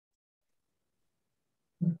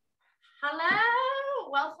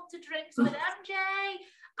Hello, welcome to Drinks with MJ.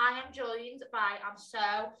 I am joined by, I'm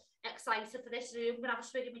so excited for this room. I'm going to have a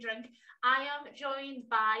swig of my drink. I am joined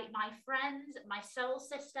by my friend, my soul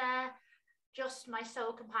sister, just my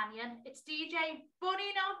soul companion. It's DJ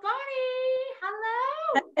Bunny No Bonnie.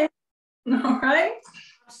 Hello. Hey. All right.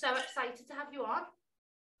 I'm so excited to have you on.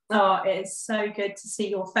 Oh, it's so good to see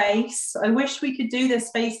your face. I wish we could do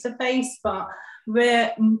this face to face, but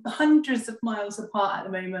we're hundreds of miles apart at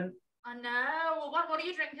the moment. I know. Well, what are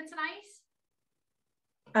you drinking tonight?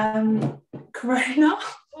 Corona.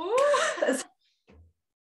 Ooh.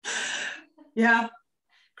 Yeah.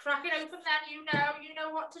 Crack it open then, you know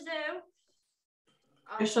what to do.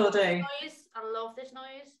 I sure do. Noise. I love this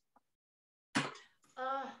noise.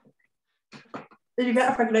 Did you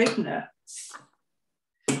get a freaking opener?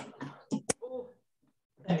 Ooh.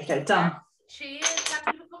 There we go, done. Cheers.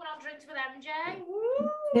 Thank you for coming on Drinks with MJ. Woo.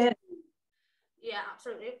 Yeah,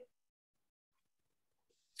 absolutely.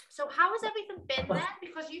 So how has everything been then?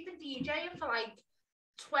 Because you've been DJing for like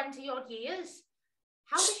 20 odd years.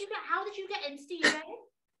 How did you get into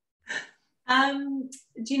DJing?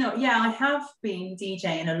 Do you know, yeah, I have been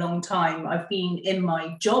DJing a long time. I've been in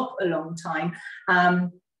my job a long time.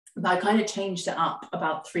 But I kind of changed it up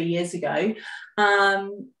about 3 years ago.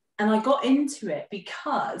 And I got into it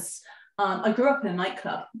because I grew up in a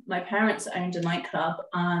nightclub. My parents owned a nightclub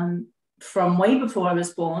from way before I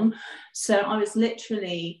was born. So I was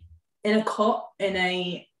literally in a cot, in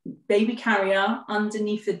a baby carrier,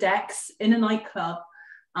 underneath the decks, in a nightclub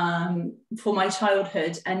for my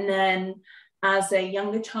childhood. And then as a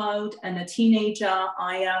younger child and a teenager,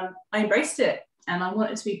 I embraced it. And I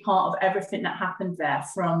wanted to be part of everything that happened there,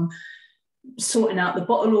 from sorting out the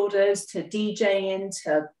bottle orders to DJing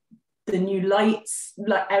to the new lights,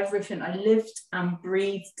 like everything. I lived and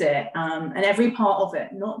breathed it, and every part of it,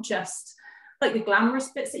 not just like the glamorous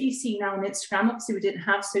bits that you see now on Instagram. Obviously, we didn't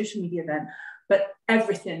have social media then, but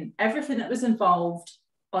everything that was involved,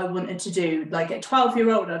 I wanted to do. Like at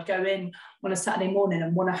 12-year-old, I'd go in on a Saturday morning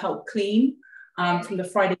and want to help clean from the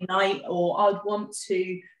Friday night, or I'd want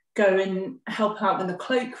to go and help out in the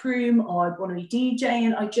cloakroom, or I'd want to be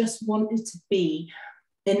DJing. I just wanted to be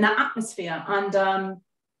in that atmosphere, and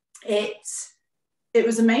it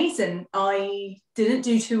was amazing. I didn't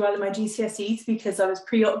do too well in my GCSEs because I was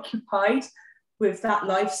preoccupied with that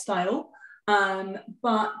lifestyle,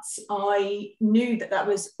 but I knew that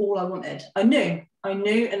was all I wanted. I knew,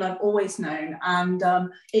 and I've always known, and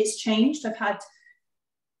it's changed. I've had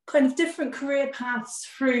kind of different career paths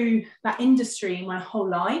through that industry my whole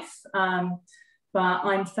life, but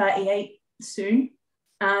I'm 38 soon,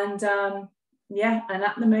 and and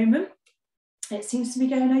at the moment it seems to be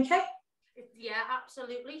going okay. Yeah,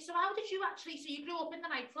 absolutely. So how did you so you grew up in the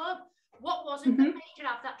nightclub. What was it that made you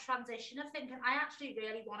have that transition of thinking, I actually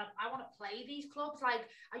really want to play these clubs? Like,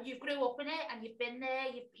 you grew up in it and you've been there,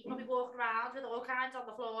 you've probably walked around with all kinds on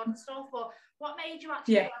the floor and stuff, but what made you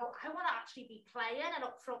actually go, I want to actually be playing and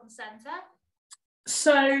up front and centre?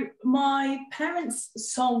 So my parents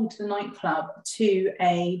sold the nightclub to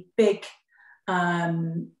a big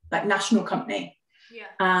like national company. Yeah.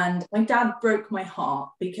 And my dad broke my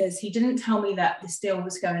heart because he didn't tell me that this deal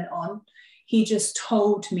was going on. He just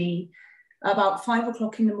told me about 5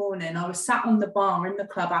 o'clock in the morning. I was sat on the bar in the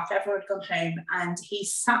club after everyone had gone home, and he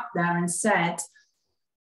sat there and said,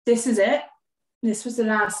 this is it. This was the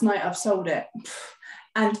last night I've sold it.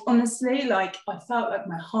 And honestly, like, I felt like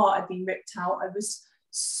my heart had been ripped out. I was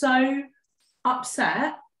so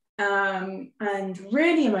upset and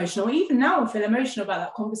really emotional. Even now I feel emotional about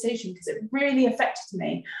that conversation because it really affected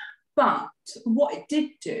me. But what it did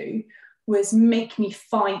do was make me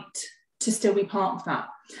fight to still be part of that.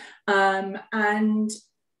 And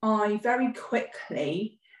I very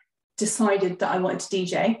quickly decided that I wanted to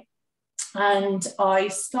DJ. And I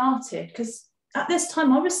started, because at this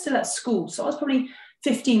time I was still at school. So I was probably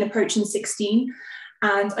 15, approaching 16.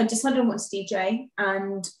 And I decided I wanted to DJ.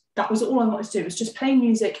 And that was all I wanted to do, was just play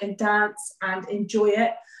music and dance and enjoy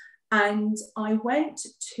it. And I went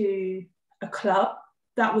to a club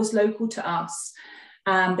that was local to us.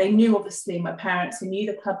 They knew, obviously, my parents, they knew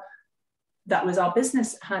the club that was our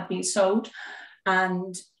business had been sold.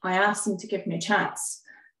 And I asked them to give me a chance.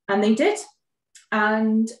 And they did.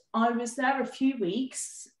 And I was there a few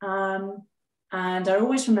weeks. And I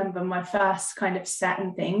always remember my first kind of set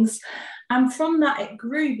and things. And from that, it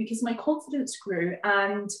grew because my confidence grew.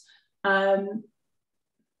 And,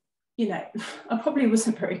 you know, I probably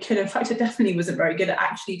wasn't very good. In fact, I definitely wasn't very good at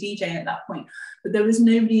actually DJing at that point. But there was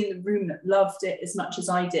nobody in the room that loved it as much as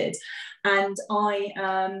I did. And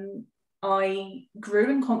I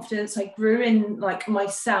grew in confidence. I grew in like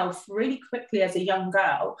myself really quickly as a young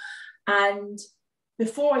girl. And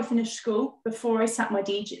before I finished school, before I sat my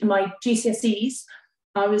GCSEs,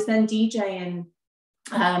 I was then DJing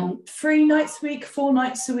 3 nights a week, 4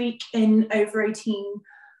 nights a week in over 18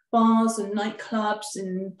 bars and nightclubs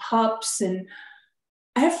and pubs and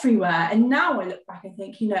everywhere. And now I look back and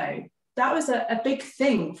think, you know, that was a big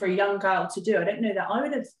thing for a young girl to do. I don't know that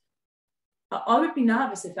I would be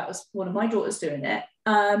nervous if that was one of my daughters doing it.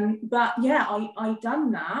 But yeah, I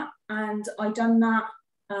done that, and I done that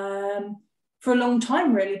for a long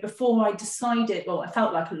time, really, before I decided, well, it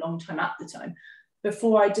felt like a long time at the time,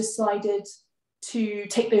 before I decided to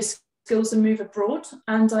take those skills and move abroad.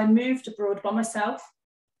 And I moved abroad by myself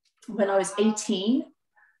when I was 18.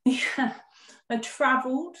 Yeah, I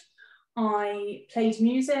travelled, I played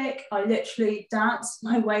music, I literally danced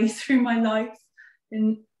my way through my life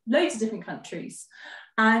in loads of different countries.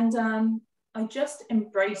 And I just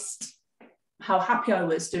embraced how happy I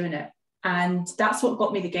was doing it. And that's what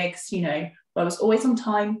got me the gigs, you know. I was always on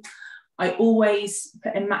time. I always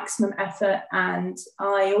put in maximum effort, and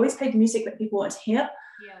I always played music that people wanted to hear.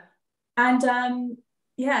 Yeah. And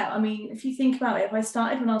yeah, I mean, if you think about it, if I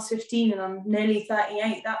started when I was 15 and I'm nearly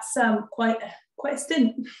 38, that's quite a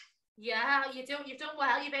stint. Yeah, you've done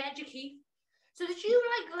well, you've earned your keep. So did you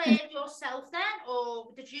like learn yourself then, or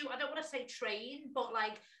did you, I don't want to say train, but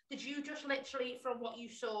like, did you just literally from what you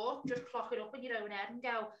saw, just clock it up in your own head and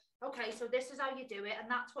go, okay, so this is how you do it, and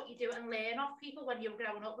that's what you do, and learn off people when you were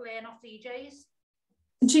growing up, learn off DJs?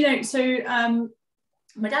 Do you know, so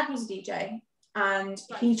my dad was a DJ, and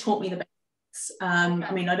he taught me the basics.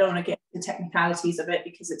 I mean, I don't want to get into the technicalities of it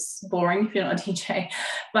because it's boring if you're not a DJ,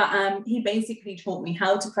 but he basically taught me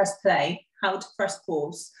how to press play, how to press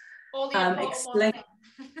pause,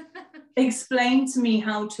 explain to me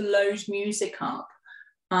how to load music up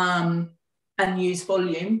and use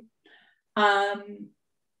volume.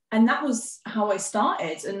 And that was how I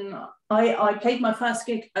started. And I played my first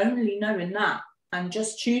gig only knowing that, and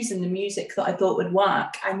just choosing the music that I thought would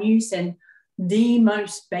work, and using the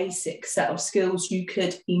most basic set of skills you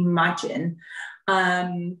could imagine.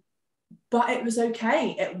 But it was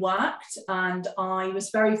okay, it worked. And I was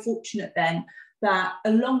very fortunate then that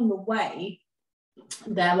along the way,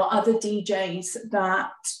 there were other DJs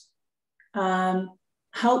that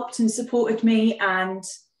helped and supported me. And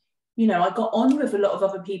you know, I got on with a lot of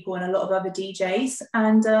other people and a lot of other DJs,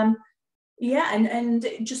 and yeah, and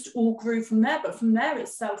it just all grew from there. But from there,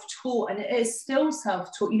 it's self-taught, and it is still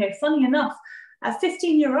self-taught. You know, funny enough, at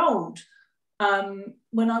 15-year-old,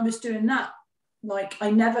 when I was doing that, like, I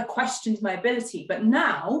never questioned my ability. But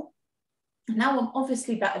now I'm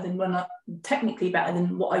obviously better than technically better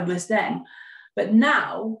than what I was then. But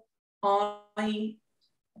now I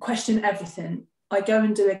question everything. I go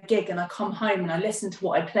and do a gig and I come home and I listen to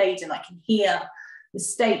what I played, and I can hear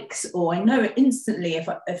mistakes, or I know it instantly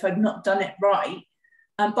if I've not done it right.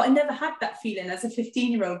 But I never had that feeling as a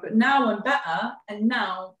 15-year-old. But now I'm better, and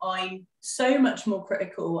now I'm so much more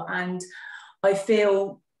critical, and I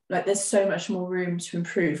feel like there's so much more room to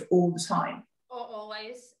improve all the time.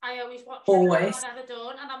 Always. I always watch always. What I've ever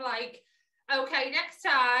done, and I'm like, okay, next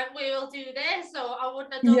time we will do this, or I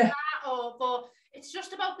wouldn't have done that, but it's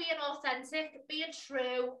just about being authentic, being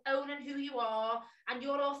true, owning who you are, and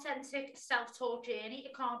your authentic self-taught journey.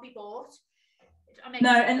 It can't be bought.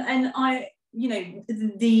 No, and I, you know,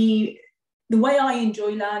 the way I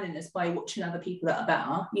enjoy learning is by watching other people that are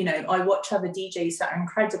better. You know, I watch other DJs that are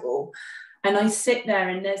incredible, and I sit there,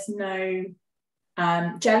 and there's no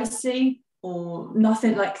jealousy or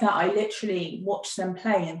nothing like that. I literally watch them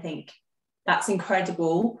play and think, that's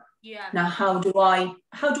incredible. Yeah. Now, how do I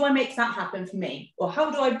make that happen for me? Or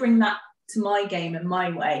how do I bring that to my game and my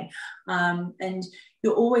way? And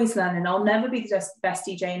you're always learning. I'll never be the best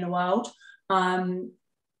DJ in the world. I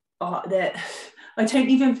don't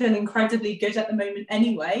even feel incredibly good at the moment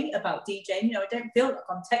anyway about DJing. You know, I don't feel like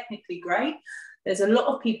I'm technically great. There's a lot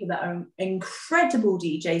of people that are incredible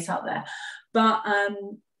DJs out there. But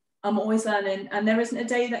I'm always learning, and there isn't a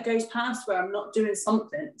day that goes past where I'm not doing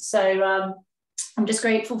something. So I'm just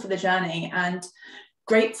grateful for the journey, and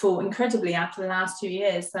grateful incredibly after the last 2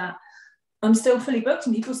 years that I'm still fully booked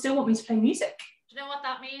and people still want me to play music. Do you know what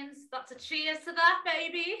that means? That's a cheers to that,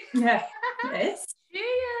 baby. Yeah, it is.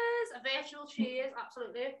 Cheers, a virtual cheers,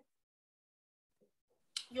 absolutely.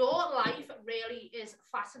 Your life really is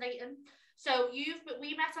fascinating. So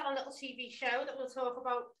we met on a little TV show that we'll talk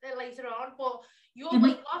about later on, but your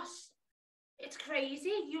weight loss, it's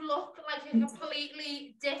crazy. You look like a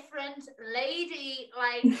completely different lady.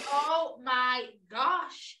 Like, oh my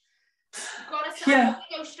gosh. Gotta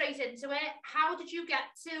go straight into it. How did you get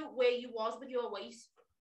to where you was with your weight?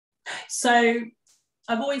 So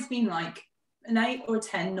I've always been like an 8 or a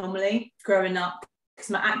 10 normally growing up,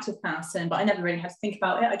 because I'm an active person, but I never really had to think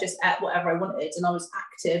about it. I just ate whatever I wanted and I was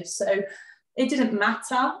active. So it didn't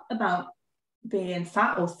matter about being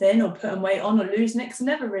fat or thin or putting weight on or losing it, because I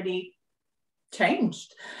never really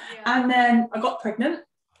changed. Yeah. And then I got pregnant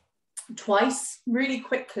twice really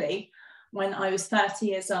quickly when I was 30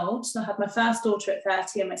 years old. So I had my first daughter at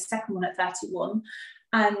 30 and my second one at 31.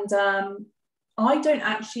 And I don't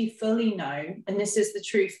actually fully know, and this is the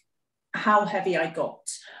truth, how heavy I got.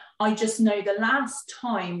 I just know the last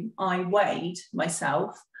time I weighed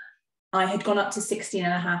myself, I had gone up to 16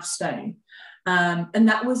 and a half stone. And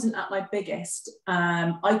that wasn't at my biggest.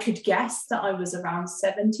 I could guess that I was around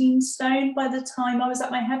 17 stone by the time I was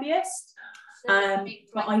at my heaviest. But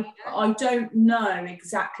I don't know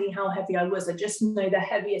exactly how heavy I was. I just know the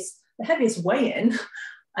heaviest weigh-in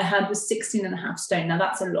I had was 16 and a half stone. Now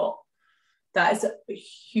that's a lot. That is a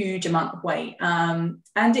huge amount of weight. And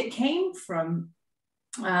it came from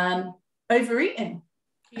overeating.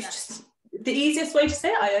 It's just the easiest way to say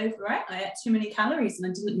it. I overate. I ate too many calories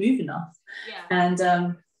and I didn't move enough. Yeah.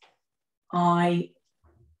 And I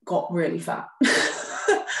got really fat.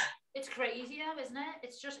 It's crazy though, isn't it?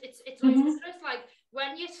 It's ludicrous. Like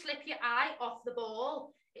when you slip your eye off the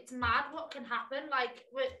ball, it's mad what can happen. Like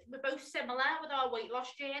we're both similar with our weight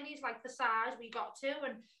loss journeys, like the size we got to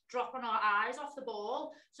and dropping our eyes off the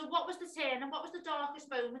ball. So what was the turn and what was the darkest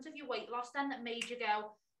moment of your weight loss then that made you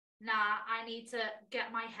go, nah, I need to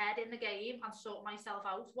get my head in the game and sort myself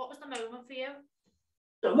out? What was the moment for you?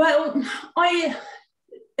 Well,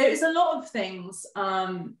 it was a lot of things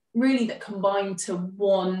really that combined to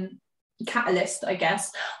one catalyst, I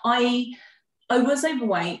guess. I was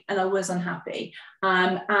overweight and I was unhappy,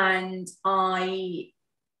 and I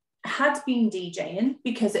had been DJing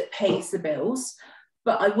because it pays the bills,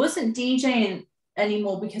 but I wasn't DJing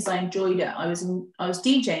anymore because I enjoyed it. I was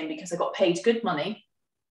DJing because I got paid good money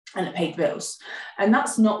and it paid bills, and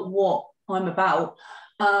that's not what I'm about.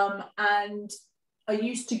 And I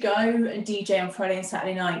used to go and DJ on Friday and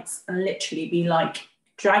Saturday nights and literally be like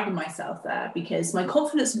dragging myself there because my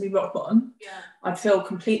confidence would be rock bottom. Yeah. I'd feel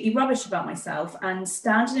completely rubbish about myself, and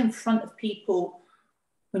standing in front of people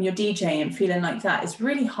when you're DJing feeling like that is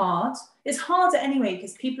really hard. It's harder anyway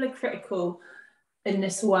because people are critical in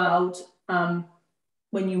this world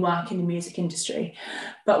when you work in the music industry.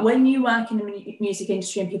 But when you work in the music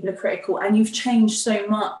industry and people are critical and you've changed so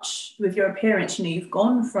much with your appearance, you know, you've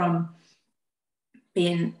gone from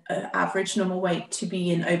being average normal weight to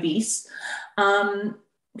being obese,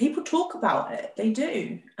 people talk about it. They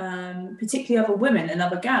do, particularly other women and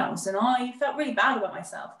other girls, and I felt really bad about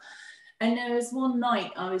myself. And there was one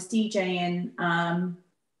night I was DJing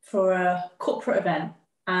for a corporate event,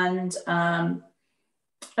 and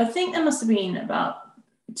I think there must have been about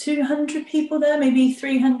 200 people there, maybe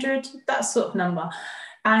 300, that sort of number.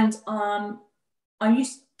 And I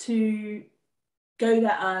used to go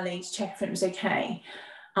there early to check if it was okay.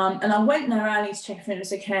 And I went there early to check if it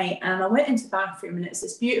was okay. And I went into the bathroom, and it's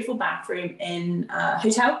this beautiful bathroom in a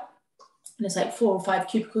hotel. And it's like 4 or 5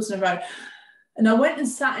 cubicles in a row. And I went and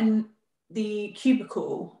sat in the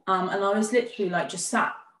cubicle, and I was literally like just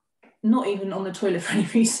sat, not even on the toilet for any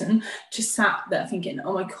reason, just sat there thinking,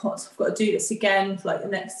 oh my God, I've got to do this again for like the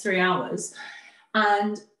next 3 hours.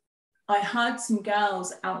 And I had some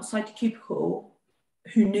girls outside the cubicle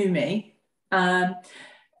who knew me.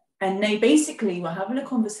 And they basically were having a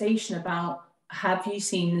conversation about, have you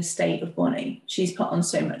seen the state of Bonnie? She's put on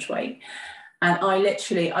so much weight. And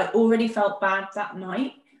I already felt bad that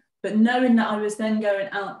night, but knowing that I was then going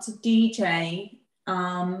out to DJ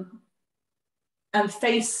and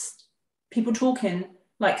face people talking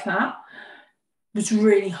like that was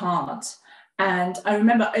really hard. And I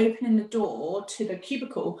remember opening the door to the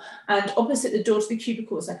cubicle, and opposite the door to the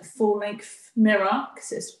cubicle was like a full-length mirror,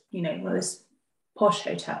 because it's, you know, one of those posh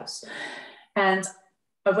hotels. And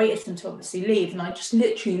I waited for them to obviously leave, and I just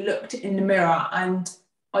literally looked in the mirror, and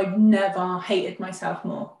I've never hated myself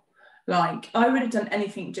more. Like, I would have done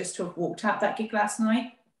anything just to have walked out that gig that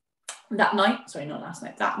night. But I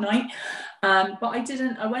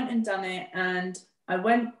didn't. I went and done it, and I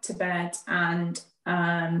went to bed, and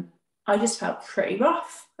I just felt pretty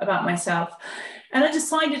rough about myself, and I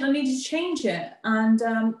decided I needed to change it. And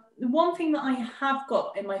the one thing that I have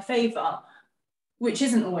got in my favour, which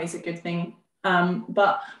isn't always a good thing,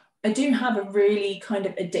 but I do have a really kind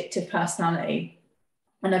of addictive personality,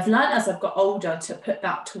 and I've learned as I've got older to put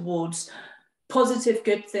that towards positive,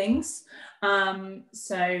 good things.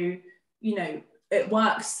 So, you know, it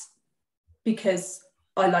works because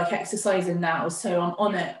I like exercising now, so I'm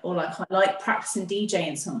on it, or like I like practicing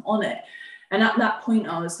DJing, so I'm on it. And at that point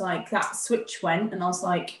I was like, that switch went, and I was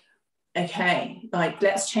like, okay, like,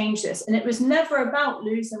 let's change this. And it was never about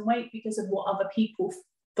losing weight because of what other people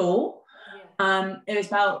thought. It was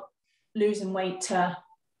about losing weight to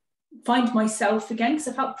find myself again, because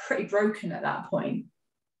I felt pretty broken at that point.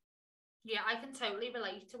 Yeah, I can totally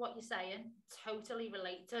relate to what you're saying. Totally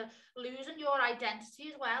relate to losing your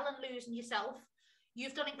identity as well and losing yourself.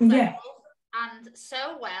 You've done incredible and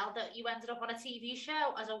so well that you ended up on a TV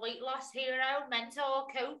show as a weight loss hero, mentor,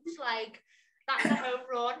 coach. Like, that's a home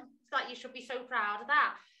run. That you should be so proud of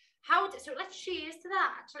that. So let's cheers to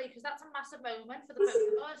that, actually, because that's a massive moment for the both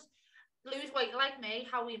of us. Lose weight like me,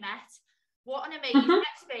 how we met. What an amazing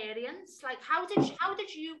experience. Like, how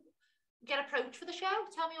did you get approached for the show?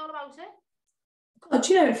 Tell me all about it. God,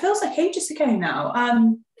 you know, it feels like ages ago now.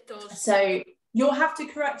 It does. So you'll have to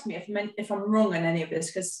correct me if I'm wrong on any of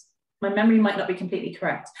this, because my memory might not be completely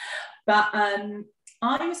correct. But I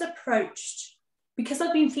was approached because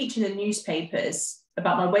I've been featured in newspapers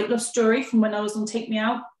about my weight loss story from when I was on Take Me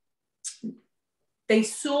Out. They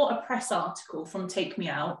saw a press article from Take Me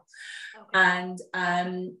Out, and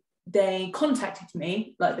they contacted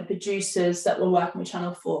me, like the producers that were working with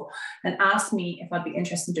Channel 4, and asked me if I'd be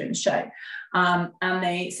interested in doing the show. And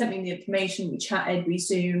they sent me the information, we chatted, we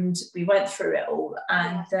Zoomed, we went through it all.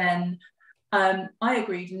 And then I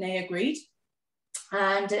agreed and they agreed.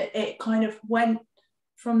 And it kind of went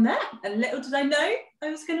from there. And little did I know I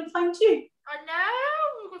was going to find you. I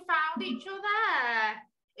know, we found each other.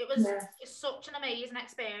 It was such an amazing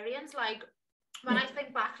experience. Like, when I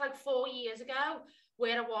think back, like 4 years ago,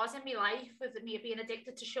 where I was in my life with me being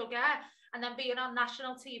addicted to sugar, and then being on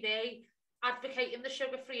national TV advocating the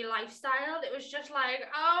sugar-free lifestyle, it was just like,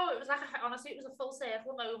 honestly, it was a full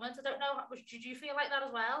circle moment. I don't know, did you feel like that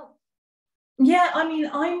as well? Yeah, I mean,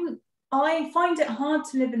 I find it hard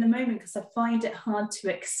to live in the moment because I find it hard to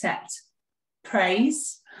accept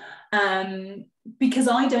praise, because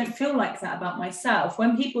I don't feel like that about myself.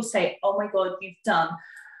 When people say, oh my God, you've done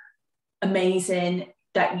amazing,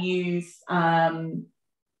 that you've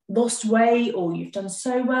lost weight, or you've done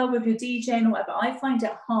so well with your DJing or whatever, I find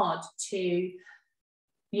it hard to,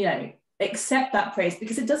 you know, accept that praise,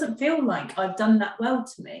 because it doesn't feel like I've done that well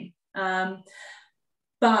to me.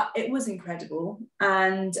 But it was incredible.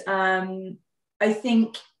 And I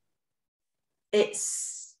think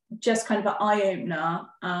it's just kind of an eye-opener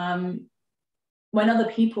when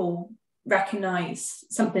other people recognize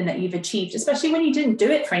something that you've achieved, especially when you didn't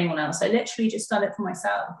do it for anyone else. I literally just done it for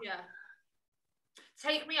myself. Yeah.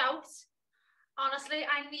 Take Me Out. Honestly,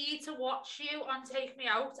 I need to watch you on Take Me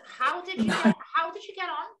Out. How did you get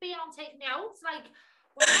on being on Take Me Out? Like,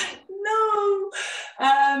 no.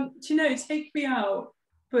 Do you know, Take Me Out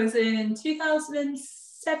was in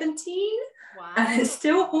 2017. Wow. And it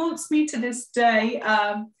still haunts me to this day.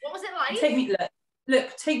 What was it like?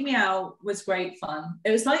 Take Me Out was great fun.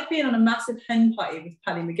 It was like being on a massive hen party with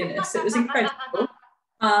Paddy McGuinness. It was incredible.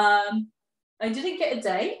 I didn't get a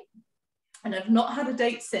date, and I've not had a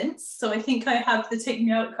date since, so I think I have the Take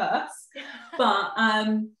Me Out curse. But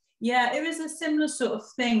yeah, it was a similar sort of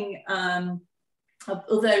thing,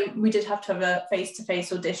 although we did have to have a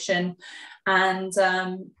face-to-face audition, and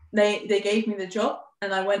they gave me the job,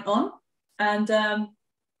 and I went on and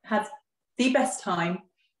had the best time,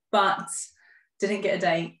 but didn't get a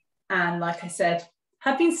date. And like I said,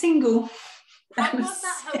 have been single. How was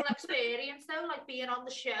that whole experience though, like being on the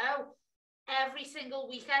show every single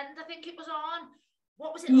weekend? I think it was on.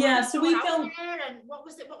 What was it like? Yeah, so we filmed there, and what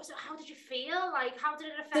was it, how did you feel? Like, how did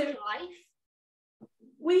it affect your life?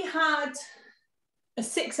 We had a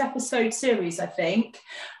 6-episode series, I think,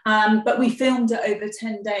 but we filmed it over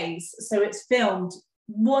 10 days. So it's filmed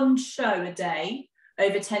one show a day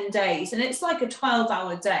over 10 days, and it's like a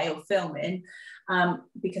 12-hour day of filming,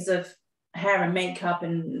 because of hair and makeup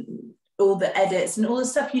and all the edits and all the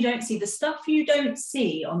stuff you don't see. The stuff you don't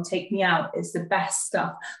see on Take Me Out is the best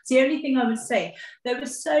stuff. It's the only thing I would say. There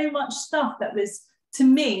was so much stuff that was, to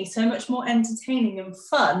me, so much more entertaining and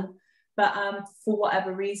fun, but for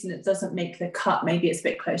whatever reason it doesn't make the cut. Maybe it's a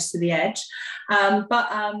bit close to the edge,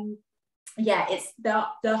 yeah, it's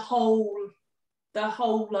the whole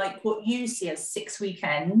like what you see as 6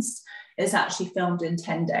 weekends is actually filmed in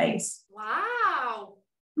 10 days. Wow.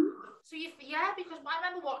 So because I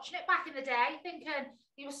remember watching it back in the day thinking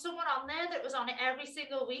there was someone on there that was on it every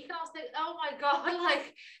single week, and I was thinking, oh my God,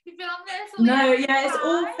 like, you've been on there till it's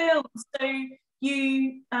all filmed. So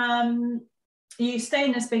you stay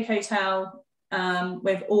in this big hotel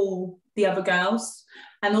with all the other girls,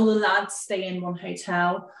 and all the lads stay in one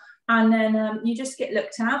hotel, and then you just get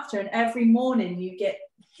looked after, and every morning you get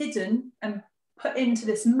hidden and put into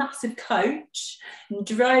this massive coach and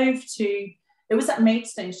drove to, it was at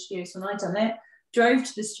Maidstone Studios when I done it, drove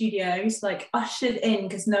to the studios, like ushered in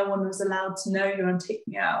because no one was allowed to know you're on Take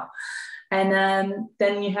Me Out. And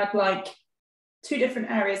then you had like 2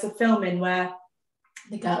 different areas of filming where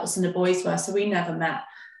the girls and the boys were. So we never met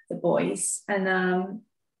the boys. And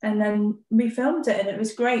then we filmed it, and it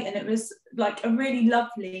was great. And it was like a really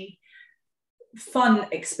lovely, fun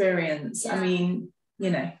experience. Yeah. I mean, you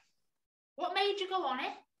know. What made you go on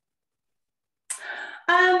it?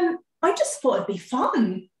 I just thought it'd be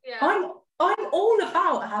fun. Yeah. I'm all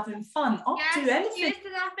about having fun. I'll do anything. Cheers to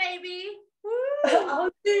that, baby. I'll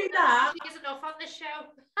do that. She is enough on this show.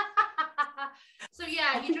 So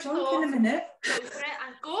yeah, I'll you be just drunk thought, in a minute. go for it.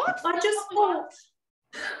 And good. I just thought.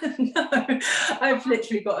 No, I've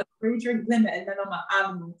literally got a 3-drink limit, and then I'm an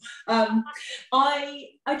animal. I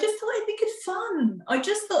just thought it'd be good fun. I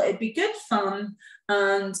just thought it'd be good fun,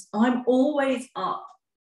 and I'm always up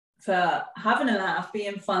for having a laugh,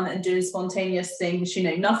 being fun, and doing spontaneous things. You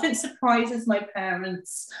know, nothing surprises my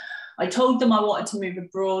parents. I told them I wanted to move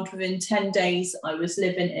abroad. Within 10 days, I was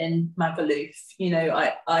living in Magaluf. You know,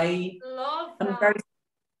 I love I'm that.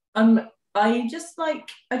 very, I just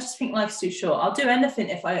think life's too short. I'll do anything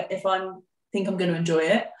if I think I'm going to enjoy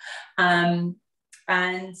it. And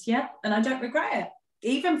yeah, and I don't regret it.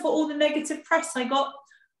 Even for all the negative press I got,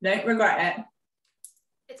 don't regret it.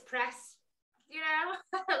 It's press, you know.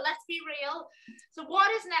 Let's be real. So what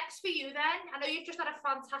is next for you then? I know you've just had a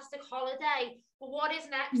fantastic holiday, but what is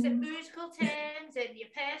next in musical terms, in your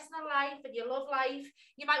personal life, in your love life?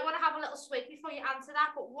 You might want to have a little swig before you answer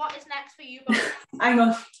that, but what is next for you both? Hang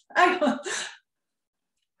on.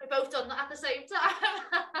 We've both done that at the same time.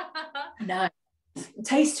 No, it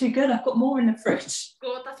tastes too good. I've got more in the fridge.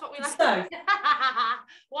 Good, that's what we like. So,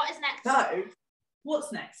 what is next? So,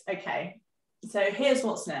 what's next? Okay, so here's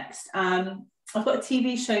what's next. I've got a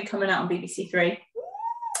TV show coming out on BBC Three,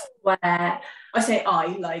 where I say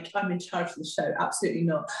I'm in charge of the show. Absolutely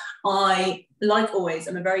not. Like always,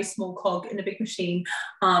 I'm a very small cog in a big machine.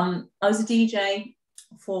 I was a DJ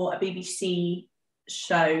for a BBC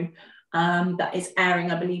show that is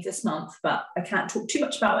airing, I believe, this month, but I can't talk too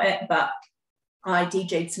much about it. But I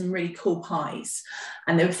DJ'd some really cool pies,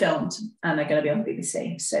 and they were filmed, and they're going to be on the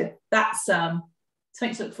BBC. So that's something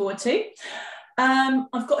to look forward to.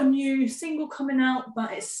 I've got a new single coming out,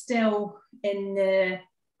 but it's still in the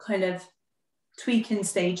kind of tweaking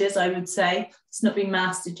stages, I would say. It's not been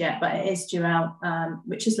mastered yet, but it is due out,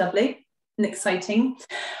 which is lovely and exciting.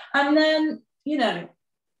 And then, you know,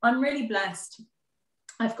 I'm really blessed.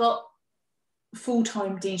 I've got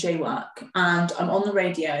full-time DJ work, and I'm on the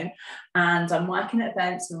radio, and I'm working at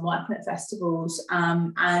events and working at festivals,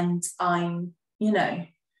 and I'm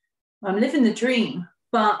living the dream,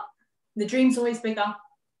 but the dream's always bigger.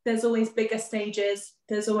 There's always bigger stages.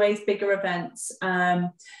 There's always bigger events.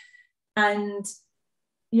 And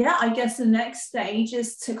yeah, I guess the next stage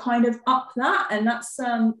is to kind of up that. And that's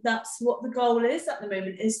what the goal is at the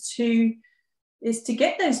moment, is to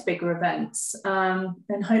get those bigger events.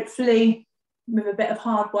 And hopefully with a bit of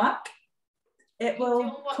hard work, it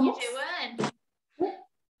will come off.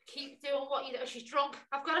 Keep doing what you do. She's drunk.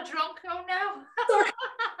 I've got a drunk. Oh no. Sorry.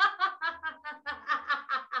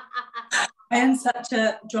 I am such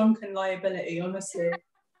a drunken liability, honestly.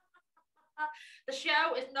 The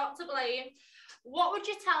show is not to blame. What would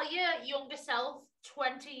you tell your younger self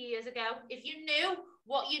 20 years ago if you knew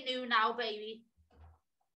what you knew now, baby?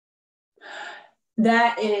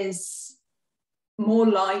 There is more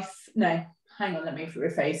life. No, hang on, let me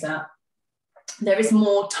rephrase that. There is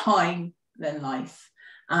more time than life.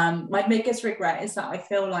 My biggest regret is that I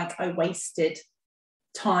feel like I wasted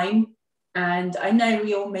time. And I know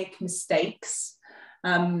we all make mistakes.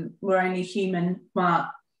 We're only human, but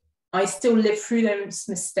I still live through those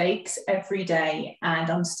mistakes every day, and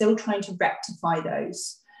I'm still trying to rectify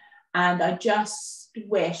those. And I just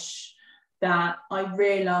wish that I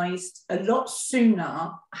realised a lot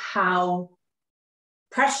sooner how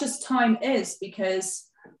precious time is, because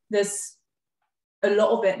there's a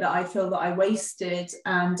lot of it that I feel that I wasted.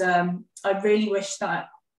 And I really wish that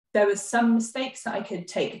there was some mistakes that I could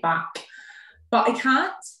take back, but I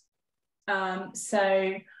can't.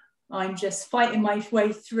 So I'm just fighting my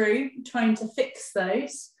way through, trying to fix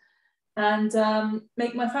those and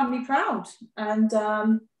make my family proud. And,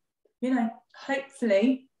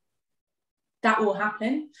 hopefully that will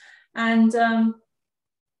happen. And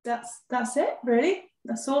that's it, really.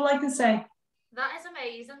 That's all I can say. That is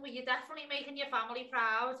amazing. Well, you're definitely making your family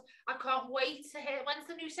proud. I can't wait to hear. When's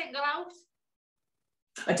the new single out?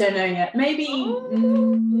 I don't know yet. Maybe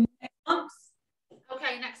next month.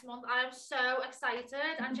 Okay, next month. I am so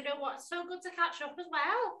excited. And you know what? It's so good to catch up as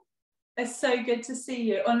well. It's so good to see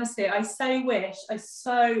you. Honestly, I so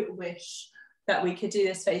wish that we could do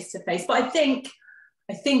this face to face. But I think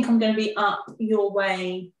I'm going to be up your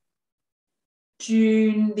way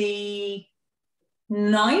June the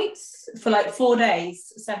 9th for like 4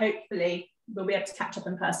 days. So hopefully we'll be able to catch up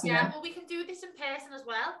in person. Yeah, then. well, we can do this in person as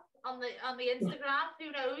well on the Instagram.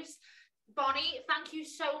 Who knows? Bonnie, thank you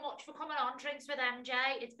so much for coming on Drinks with MJ.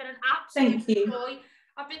 It's been an absolute joy.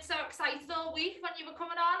 I've been so excited all week when you were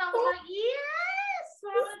coming on. I was like, yes,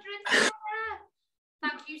 we're having a drink together.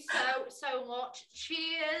 Thank you so much.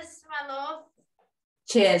 Cheers, my love.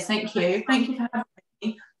 Cheers. Thank you. Thank you for having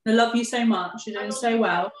me. I love you so much. You're doing so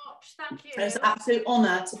well. Thank you. It's an absolute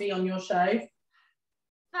honour to be on your show.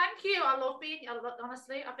 Thank you. I love being,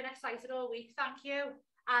 honestly, I've been excited all week. Thank you.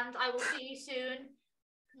 And I will see you soon.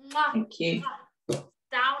 Mwah. Thank you.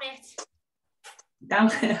 Down it.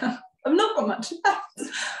 Down it. I've not got much left.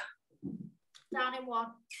 Down in one.